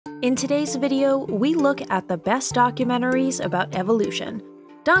In today's video, we look at the best documentaries about evolution.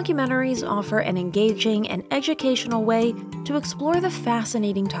 Documentaries offer an engaging and educational way to explore the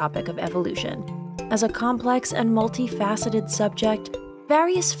fascinating topic of evolution. As a complex and multifaceted subject,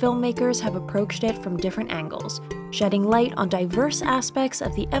 various filmmakers have approached it from different angles, shedding light on diverse aspects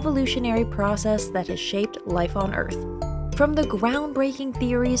of the evolutionary process that has shaped life on Earth. From the groundbreaking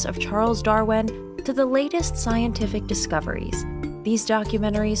theories of Charles Darwin to the latest scientific discoveries, these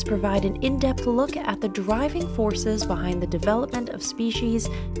documentaries provide an in-depth look at the driving forces behind the development of species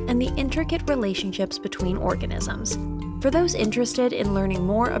and the intricate relationships between organisms. For those interested in learning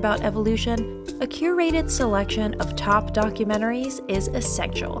more about evolution, a curated selection of top documentaries is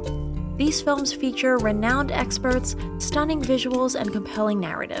essential. These films feature renowned experts, stunning visuals, and compelling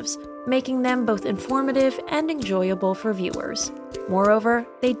narratives, making them both informative and enjoyable for viewers. Moreover,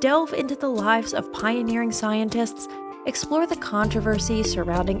 they delve into the lives of pioneering scientists, explore the controversies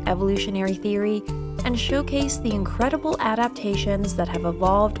surrounding evolutionary theory, and showcase the incredible adaptations that have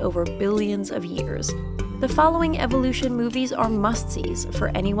evolved over billions of years. The following evolution movies are must-sees for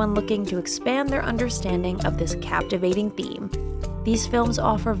anyone looking to expand their understanding of this captivating theme. These films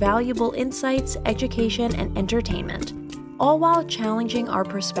offer valuable insights, education, and entertainment, all while challenging our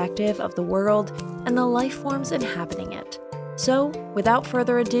perspective of the world and the life forms inhabiting it. So, without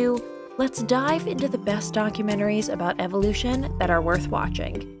further ado, let's dive into the best documentaries about evolution that are worth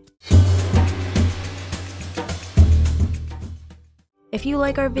watching. If you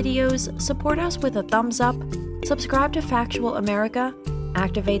like our videos, support us with a thumbs up, subscribe to Factual America,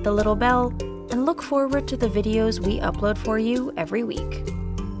 activate the little bell, and look forward to the videos we upload for you every week.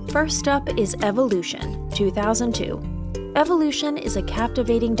 First up is Evolution, 2002. Evolution is a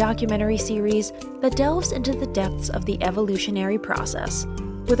captivating documentary series that delves into the depths of the evolutionary process.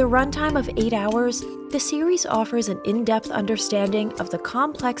 With a runtime of 8 hours, the series offers an in-depth understanding of the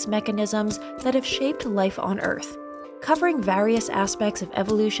complex mechanisms that have shaped life on Earth. Covering various aspects of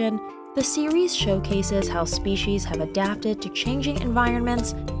evolution, the series showcases how species have adapted to changing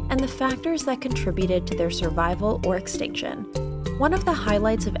environments and the factors that contributed to their survival or extinction. One of the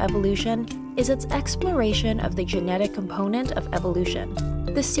highlights of evolution is its exploration of the genetic component of evolution.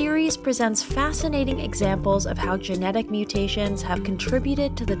 The series presents fascinating examples of how genetic mutations have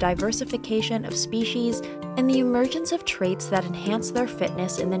contributed to the diversification of species and the emergence of traits that enhance their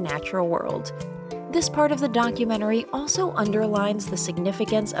fitness in the natural world. This part of the documentary also underlines the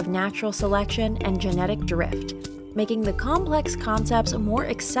significance of natural selection and genetic drift, making the complex concepts more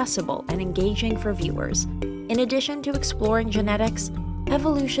accessible and engaging for viewers. In addition to exploring genetics,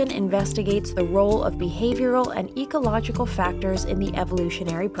 Evolution investigates the role of behavioral and ecological factors in the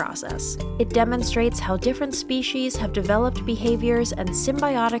evolutionary process. It demonstrates how different species have developed behaviors and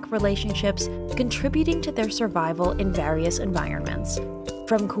symbiotic relationships contributing to their survival in various environments.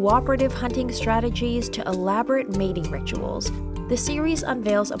 From cooperative hunting strategies to elaborate mating rituals, the series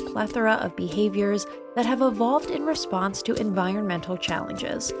unveils a plethora of behaviors that have evolved in response to environmental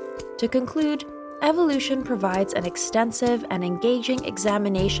challenges. To conclude, Evolution provides an extensive and engaging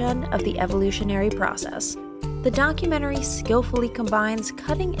examination of the evolutionary process. The documentary skillfully combines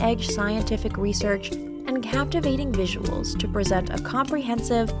cutting-edge scientific research and captivating visuals to present a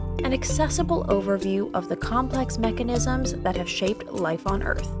comprehensive and accessible overview of the complex mechanisms that have shaped life on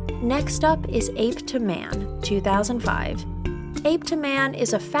Earth. Next up is Ape to Man, 2005. Ape to Man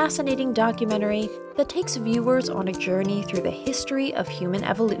is a fascinating documentary that takes viewers on a journey through the history of human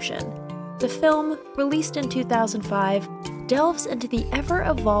evolution. The film, released in 2005, delves into the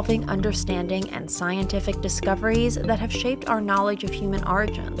ever-evolving understanding and scientific discoveries that have shaped our knowledge of human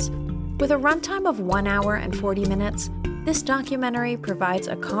origins. With a runtime of 1 hour and 40 minutes, this documentary provides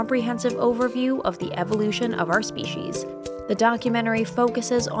a comprehensive overview of the evolution of our species. The documentary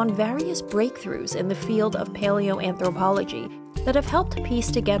focuses on various breakthroughs in the field of paleoanthropology that have helped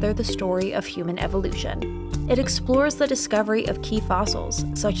piece together the story of human evolution. It explores the discovery of key fossils,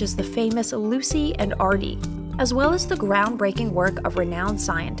 such as the famous Lucy and Ardy, as well as the groundbreaking work of renowned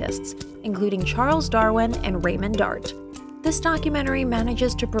scientists, including Charles Darwin and Raymond Dart. This documentary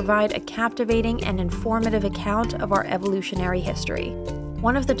manages to provide a captivating and informative account of our evolutionary history.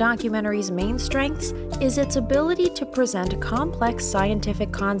 One of the documentary's main strengths is its ability to present complex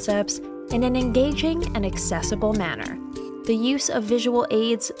scientific concepts in an engaging and accessible manner. The use of visual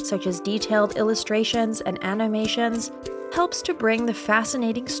aids, such as detailed illustrations and animations, helps to bring the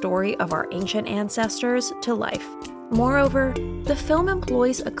fascinating story of our ancient ancestors to life. Moreover, the film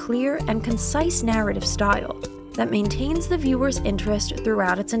employs a clear and concise narrative style that maintains the viewer's interest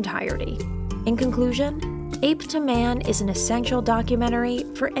throughout its entirety. In conclusion, Ape to Man is an essential documentary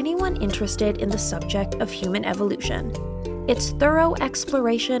for anyone interested in the subject of human evolution. Its thorough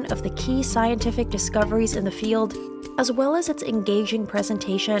exploration of the key scientific discoveries in the field, as well as its engaging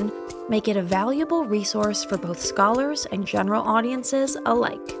presentation, make it a valuable resource for both scholars and general audiences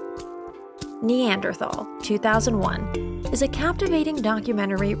alike. Neanderthal, 2001, is a captivating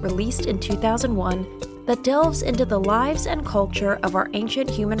documentary released in 2001 that delves into the lives and culture of our ancient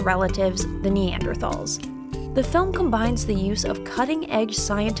human relatives, the Neanderthals. The film combines the use of cutting-edge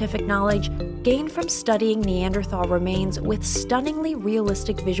scientific knowledge gained from studying Neanderthal remains with stunningly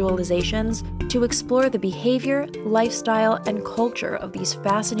realistic visualizations to explore the behavior, lifestyle, and culture of these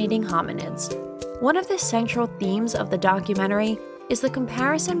fascinating hominids. One of the central themes of the documentary is the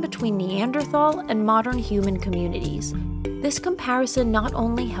comparison between Neanderthal and modern human communities. This comparison not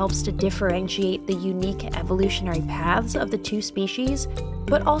only helps to differentiate the unique evolutionary paths of the two species,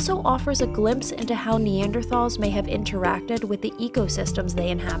 but also offers a glimpse into how Neanderthals may have interacted with the ecosystems they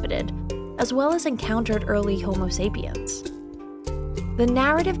inhabited, as well as encountered early Homo sapiens. The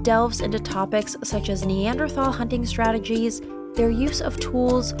narrative delves into topics such as Neanderthal hunting strategies, their use of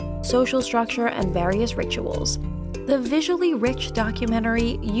tools, social structure, and various rituals. The visually rich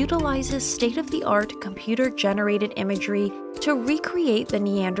documentary utilizes state-of-the-art computer-generated imagery to recreate the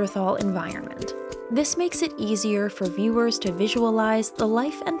Neanderthal environment. This makes it easier for viewers to visualize the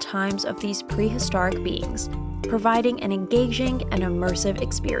life and times of these prehistoric beings, providing an engaging and immersive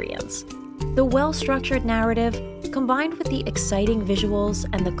experience. The well-structured narrative, combined with the exciting visuals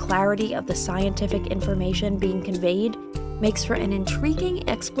and the clarity of the scientific information being conveyed, makes for an intriguing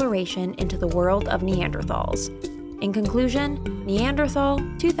exploration into the world of Neanderthals. In conclusion, Neanderthal,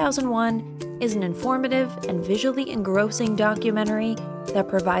 2001, is an informative and visually engrossing documentary that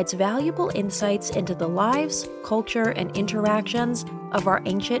provides valuable insights into the lives, culture, and interactions of our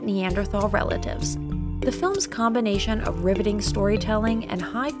ancient Neanderthal relatives. The film's combination of riveting storytelling and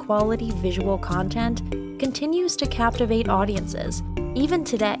high-quality visual content continues to captivate audiences, even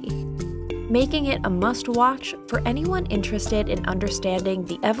today, making it a must-watch for anyone interested in understanding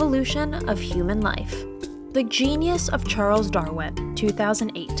the evolution of human life. The Genius of Charles Darwin,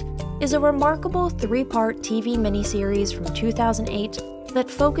 2008, is a remarkable three-part TV miniseries from 2008 that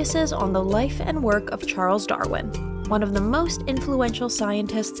focuses on the life and work of Charles Darwin, one of the most influential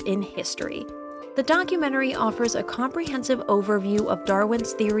scientists in history. The documentary offers a comprehensive overview of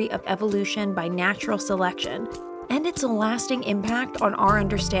Darwin's theory of evolution by natural selection and its lasting impact on our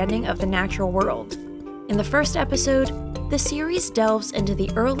understanding of the natural world. In the first episode, the series delves into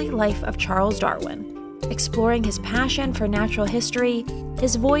the early life of Charles Darwin, exploring his passion for natural history,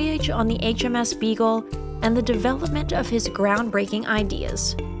 his voyage on the HMS Beagle, and the development of his groundbreaking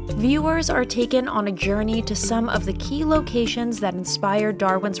ideas. Viewers are taken on a journey to some of the key locations that inspired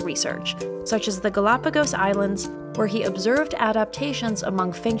Darwin's research, such as the Galapagos Islands, where he observed adaptations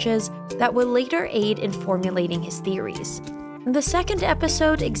among finches that would later aid in formulating his theories. The second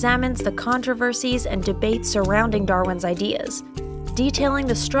episode examines the controversies and debates surrounding Darwin's ideas, detailing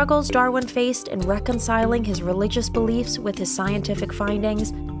the struggles Darwin faced in reconciling his religious beliefs with his scientific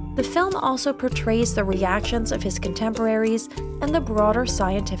findings. The film also portrays the reactions of his contemporaries and the broader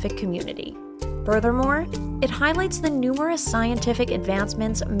scientific community. Furthermore, it highlights the numerous scientific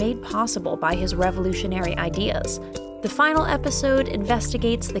advancements made possible by his revolutionary ideas. The final episode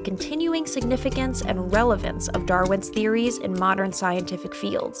investigates the continuing significance and relevance of Darwin's theories in modern scientific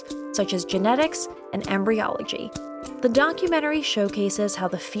fields, such as genetics and embryology. The documentary showcases how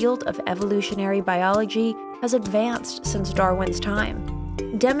the field of evolutionary biology has advanced since Darwin's time,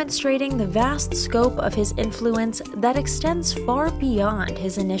 demonstrating the vast scope of his influence that extends far beyond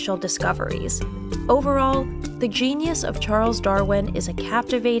his initial discoveries. Overall, The Genius of Charles Darwin is a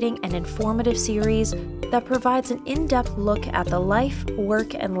captivating and informative series that provides an in-depth look at the life,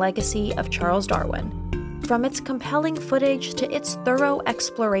 work, and legacy of Charles Darwin. From its compelling footage to its thorough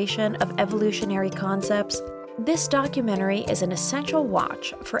exploration of evolutionary concepts, this documentary is an essential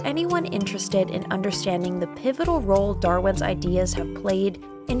watch for anyone interested in understanding the pivotal role Darwin's ideas have played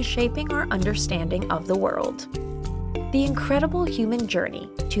in shaping our understanding of the world. The Incredible Human Journey,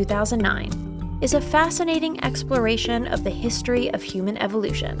 2009, is a fascinating exploration of the history of human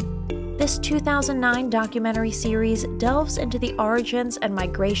evolution. This 2009 documentary series delves into the origins and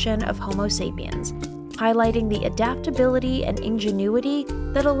migration of Homo sapiens, highlighting the adaptability and ingenuity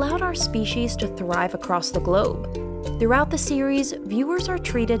that allowed our species to thrive across the globe. Throughout the series, viewers are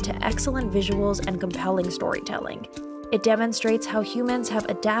treated to excellent visuals and compelling storytelling. It demonstrates how humans have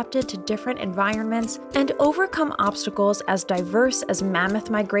adapted to different environments and overcome obstacles as diverse as mammoth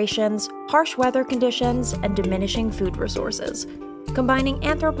migrations, harsh weather conditions, and diminishing food resources. Combining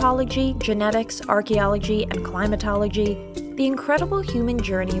anthropology, genetics, archaeology, and climatology, the incredible human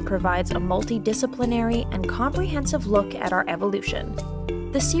journey provides a multidisciplinary and comprehensive look at our evolution.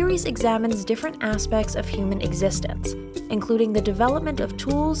 The series examines different aspects of human existence, including the development of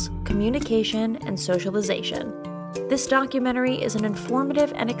tools, communication, and socialization. This documentary is an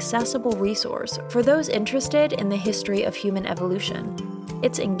informative and accessible resource for those interested in the history of human evolution.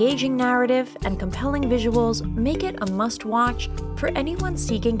 Its engaging narrative and compelling visuals make it a must-watch for anyone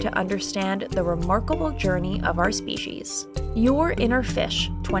seeking to understand the remarkable journey of our species. Your Inner Fish,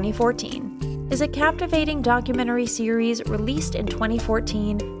 2014, is a captivating documentary series released in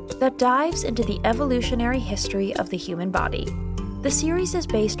 2014 that dives into the evolutionary history of the human body. The series is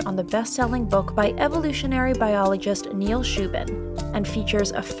based on the best-selling book by evolutionary biologist Neil Shubin and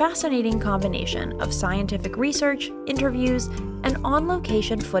features a fascinating combination of scientific research, interviews, and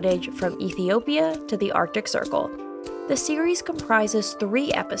on-location footage from Ethiopia to the Arctic Circle. The series comprises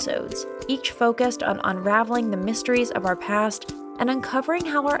 3 episodes, each focused on unraveling the mysteries of our past and uncovering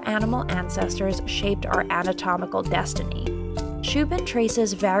how our animal ancestors shaped our anatomical destiny. Shubin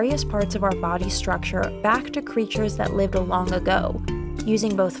traces various parts of our body structure back to creatures that lived long ago,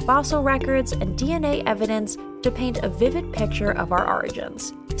 using both fossil records and DNA evidence to paint a vivid picture of our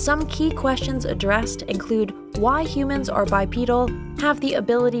origins. Some key questions addressed include why humans are bipedal, have the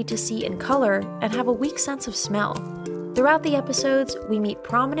ability to see in color, and have a weak sense of smell. Throughout the episodes, we meet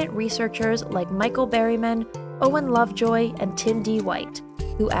prominent researchers like Michael Berryman, Owen Lovejoy, and Tim D. White,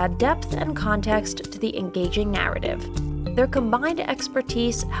 who add depth and context to the engaging narrative. Their combined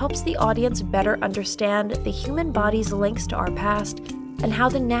expertise helps the audience better understand the human body's links to our past and how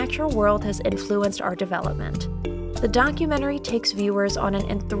the natural world has influenced our development. The documentary takes viewers on an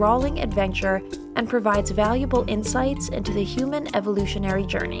enthralling adventure and provides valuable insights into the human evolutionary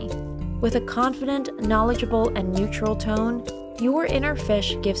journey. With a confident, knowledgeable, and neutral tone, Your Inner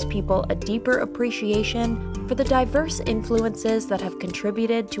Fish gives people a deeper appreciation for the diverse influences that have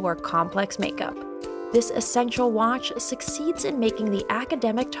contributed to our complex makeup. This essential watch succeeds in making the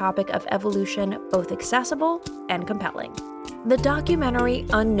academic topic of evolution both accessible and compelling. The documentary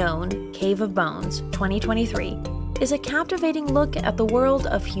Unknown, Cave of Bones, 2023, is a captivating look at the world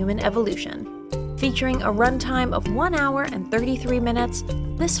of human evolution. Featuring a runtime of 1 hour and 33 minutes,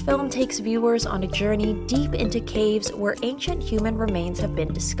 this film takes viewers on a journey deep into caves where ancient human remains have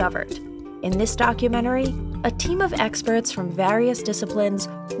been discovered. In this documentary, a team of experts from various disciplines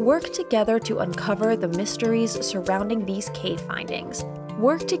work together to uncover the mysteries surrounding these cave findings.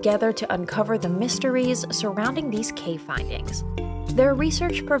 Their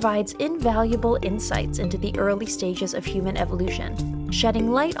research provides invaluable insights into the early stages of human evolution,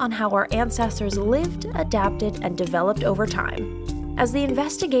 shedding light on how our ancestors lived, adapted, and developed over time. As the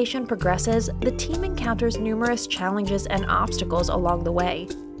investigation progresses, the team encounters numerous challenges and obstacles along the way.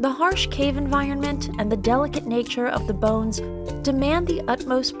 The harsh cave environment and the delicate nature of the bones demand the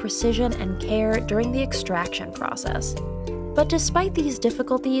utmost precision and care during the extraction process. But despite these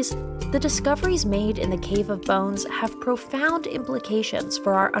difficulties, the discoveries made in the Cave of Bones have profound implications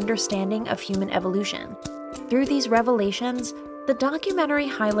for our understanding of human evolution. Through these revelations, the documentary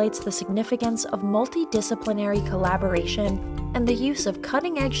highlights the significance of multidisciplinary collaboration and the use of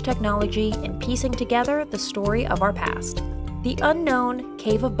cutting-edge technology in piecing together the story of our past. The Unknown,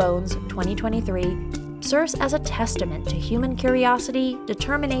 Cave of Bones, 2023, serves as a testament to human curiosity,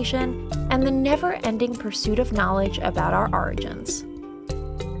 determination, and the never-ending pursuit of knowledge about our origins.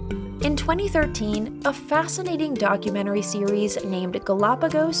 In 2013, a fascinating documentary series named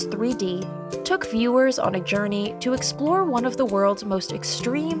Galapagos 3D took viewers on a journey to explore one of the world's most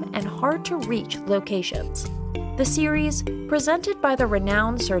extreme and hard-to-reach locations. The series, presented by the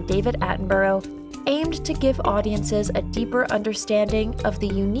renowned Sir David Attenborough, aimed to give audiences a deeper understanding of the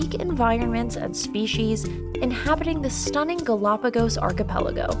unique environments and species inhabiting the stunning Galapagos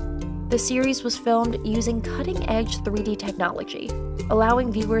archipelago. The series was filmed using cutting-edge 3D technology,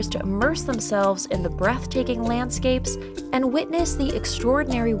 allowing viewers to immerse themselves in the breathtaking landscapes and witness the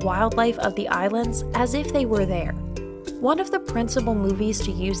extraordinary wildlife of the islands as if they were there. One of the principal movies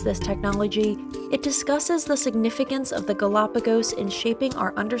to use this technology, it discusses the significance of the Galapagos in shaping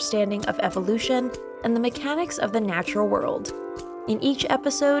our understanding of evolution and the mechanics of the natural world. In each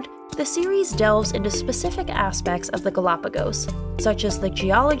episode, the series delves into specific aspects of the Galapagos, such as the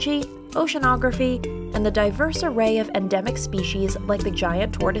geology, oceanography, and the diverse array of endemic species like the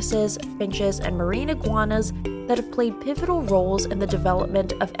giant tortoises, finches, and marine iguanas that have played pivotal roles in the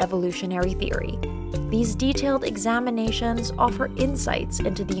development of evolutionary theory. These detailed examinations offer insights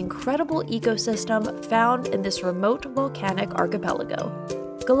into the incredible ecosystem found in this remote volcanic archipelago.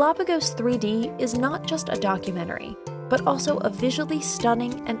 Galapagos 3D is not just a documentary, but also a visually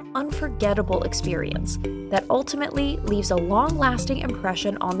stunning and unforgettable experience that ultimately leaves a long-lasting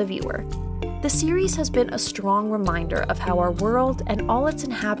impression on the viewer. The series has been a strong reminder of how our world and all its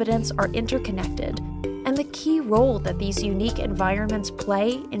inhabitants are interconnected, and the key role that these unique environments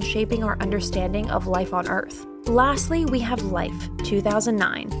play in shaping our understanding of life on Earth. Lastly, we have Life,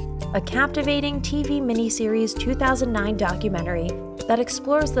 2009, a captivating TV miniseries 2009 documentary that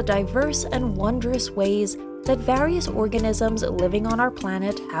explores the diverse and wondrous ways that various organisms living on our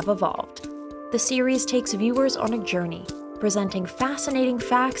planet have evolved. The series takes viewers on a journey, presenting fascinating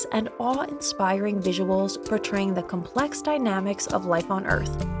facts and awe-inspiring visuals portraying the complex dynamics of life on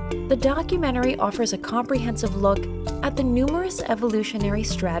Earth. The documentary offers a comprehensive look at the numerous evolutionary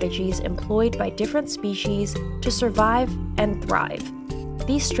strategies employed by different species to survive and thrive.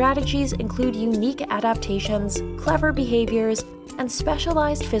 These strategies include unique adaptations, clever behaviors, and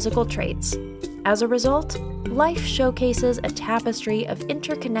specialized physical traits. As a result, Life showcases a tapestry of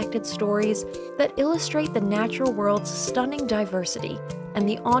interconnected stories that illustrate the natural world's stunning diversity and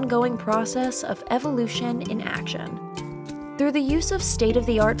the ongoing process of evolution in action. Through the use of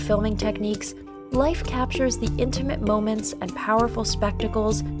state-of-the-art filming techniques, Life captures the intimate moments and powerful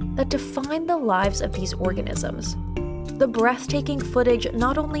spectacles that define the lives of these organisms. The breathtaking footage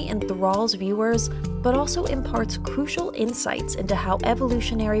not only enthralls viewers, but also imparts crucial insights into how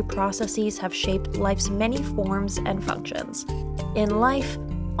evolutionary processes have shaped life's many forms and functions. In Life,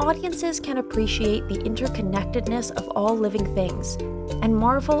 audiences can appreciate the interconnectedness of all living things and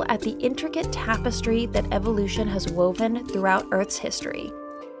marvel at the intricate tapestry that evolution has woven throughout Earth's history.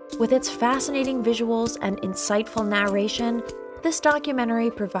 With its fascinating visuals and insightful narration, this documentary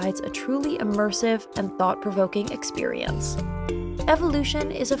provides a truly immersive and thought-provoking experience.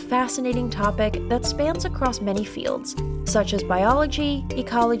 Evolution is a fascinating topic that spans across many fields, such as biology,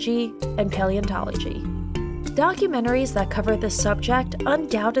 ecology, and paleontology. Documentaries that cover this subject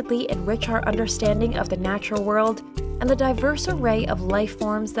undoubtedly enrich our understanding of the natural world and the diverse array of life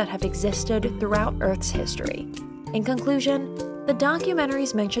forms that have existed throughout Earth's history. In conclusion, the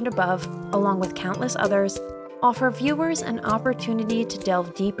documentaries mentioned above, along with countless others, offer viewers an opportunity to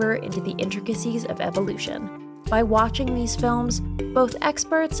delve deeper into the intricacies of evolution. By watching these films, both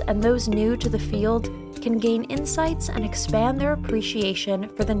experts and those new to the field can gain insights and expand their appreciation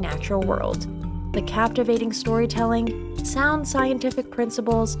for the natural world. The captivating storytelling, sound scientific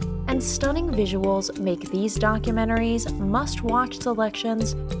principles, and stunning visuals make these documentaries must-watch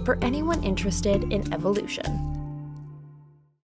selections for anyone interested in evolution.